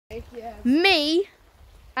Lake, yes. Me,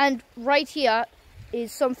 and right here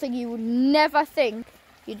is something you would never think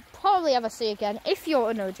you'd probably ever see again if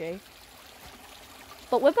you're an OG.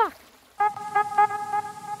 But we're back.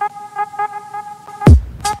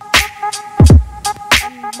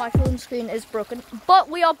 My phone screen is broken, but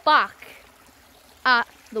we are back at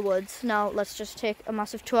the woods. Now let's just take a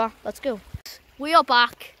massive tour. Let's go. We are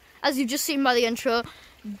back, as you've just seen by the intro.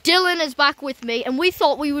 Dylan is back with me, and we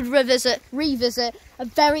thought we would revisit a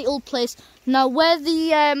very old place. Now, where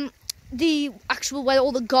where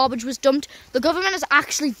all the garbage was dumped, the government has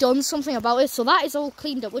actually done something about it, so that is all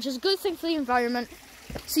cleaned up, which is a good thing for the environment.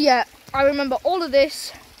 So yeah, I remember all of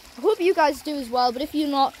this. I hope you guys do as well, but if you're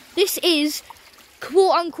not, this is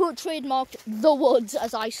quote-unquote trademarked The Woods,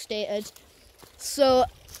 as I stated. So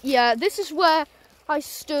yeah, this is where I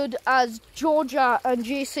stood as Georgia and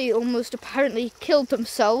JC almost apparently killed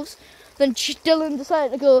themselves. Then Dylan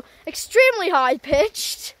decided to go extremely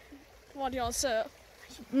high-pitched. What do y'all say?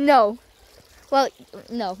 No. Well,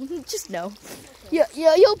 no. Just no. Okay.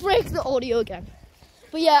 Yeah, you'll break the audio again.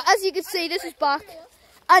 But yeah, as you can see, this is back.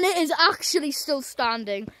 And it is actually still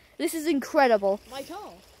standing. This is incredible. My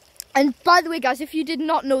car. And by the way, guys, if you did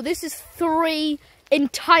not know, this is 3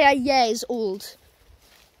 entire years old.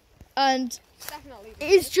 And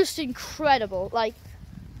it is just incredible. Like,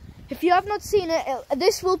 if you have not seen it,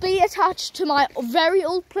 this will be attached to my very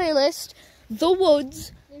old playlist, The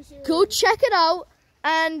Woods. Go check it out.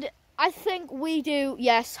 And I think we do,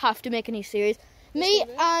 yes, have to make a new series. Me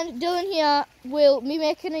and Dylan here will be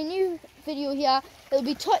making a new video here. It'll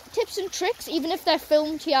be tips and tricks, even if they're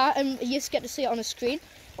filmed here and you just get to see it on a screen.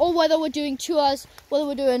 Or whether we're doing tours, whether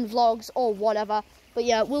we're doing vlogs or whatever. But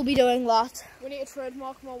yeah, we'll be doing that. We need to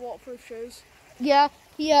trademark more waterproof shoes. Yeah,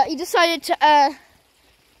 he decided to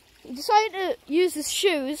use his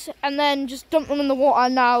shoes and then just dump them in the water.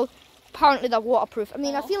 Now apparently they're waterproof. I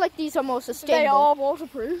mean, I feel like these are more sustainable. They are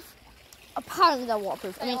waterproof. Apparently they're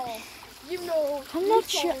waterproof. I mean, you know, I'm not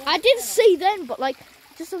sure. I did see then, but like,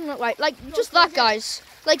 it just doesn't look right. Like, just that, guys.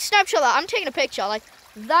 Like, snapshot that. I'm taking a picture. Like,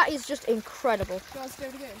 that is just incredible. Guys, do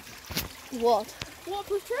it again. What?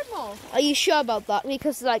 Waterproof treadmill. Are you sure about that?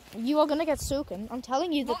 Because like, you are gonna get soaking. I'm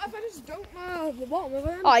telling you that. What if I just dump the bottom of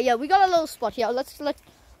it? Oh yeah, we got a little spot here. Let's let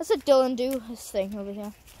Dylan do his thing over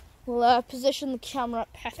here. We'll position the camera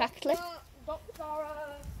perfectly.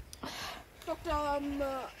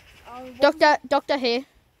 Doctor here.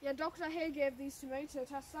 Yeah, Dr. Hay gave these to me to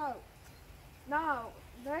test out. Now,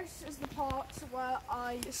 this is the part where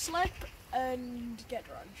I slip and get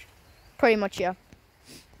drenched. Pretty much, yeah.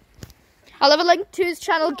 I'll have a link to his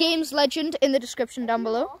channel, Gameslegend, in the description down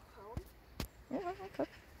below. Yeah, okay.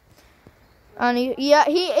 And he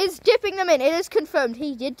is dipping them in. It is confirmed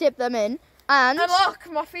he did dip them in. And look,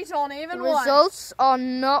 my feet aren't even wet. Results are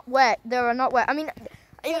not wet. They are not wet. I mean,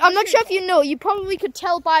 I'm not sure if you know. You probably could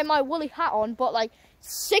tell by my woolly hat on, but like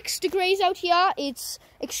 6 degrees out here. It's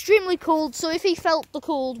extremely cold. So if he felt the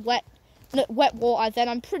cold, wet water, then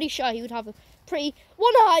I'm pretty sure he would have a pretty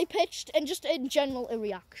high-pitched and just in general a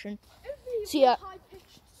reaction. So yeah,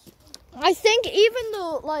 I think even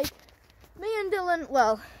though like me and Dylan,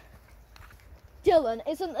 well, Dylan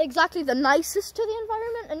isn't exactly the nicest to the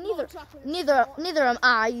environment, and neither am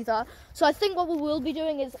I either. So I think what we will be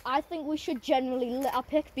doing is I think we should generally litter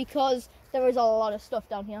pick because there is a lot of stuff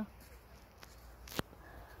down here.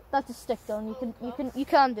 That's a stick, Dylan. You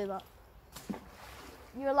can do that.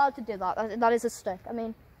 You're allowed to do that. That is a stick. I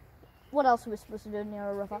mean, what else are we supposed to do near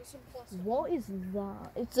a river? What is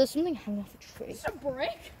that? Is there something hanging off a tree? It's a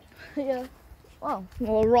brick. Yeah. Wow.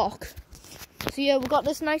 Or a rock. So yeah, we've got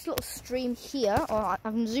this nice little stream here. Oh,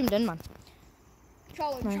 I've zoomed in, man.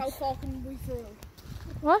 Challenge, nice. How far can we throw?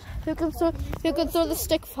 What? Who can throw the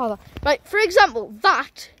stick farther? Right, for example,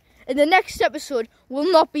 that in the next episode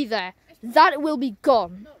will not be there. That will be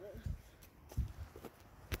gone.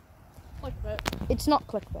 Clickbait. It's not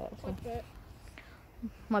clickbait. Clickbait.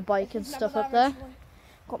 My bike and stuff up there.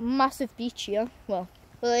 Got massive beach here. Well,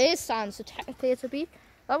 it is sand, so technically it's a beach.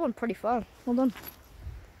 That one pretty far. Well done.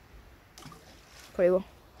 Pretty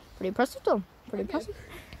impressive, though. Pretty impressive.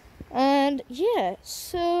 And yeah,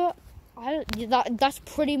 so that's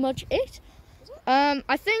pretty much it.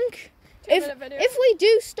 I think if we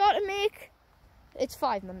do start to make, it's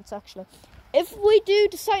 5 minutes actually. If we do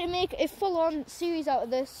decide to make a full-on series out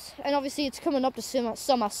of this, and obviously it's coming up to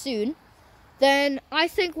summer soon, then I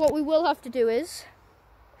think what we will have to do is,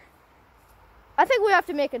 I think we have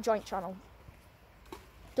to make a joint channel.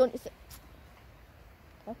 Don't you think?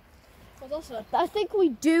 I think we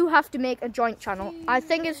do have to make a joint channel. I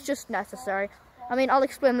think it's just necessary. I mean, I'll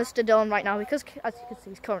explain this to Dylan right now because, as you can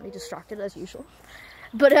see, he's currently distracted as usual.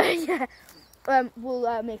 But yeah,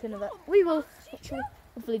 we'll make another. We will actually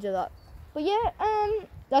hopefully do that. But yeah,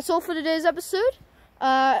 that's all for today's episode.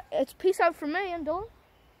 It's peace out from me and Dylan.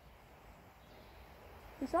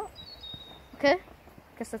 Peace out. Okay.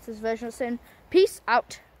 I guess that's his version of saying peace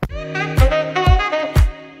out.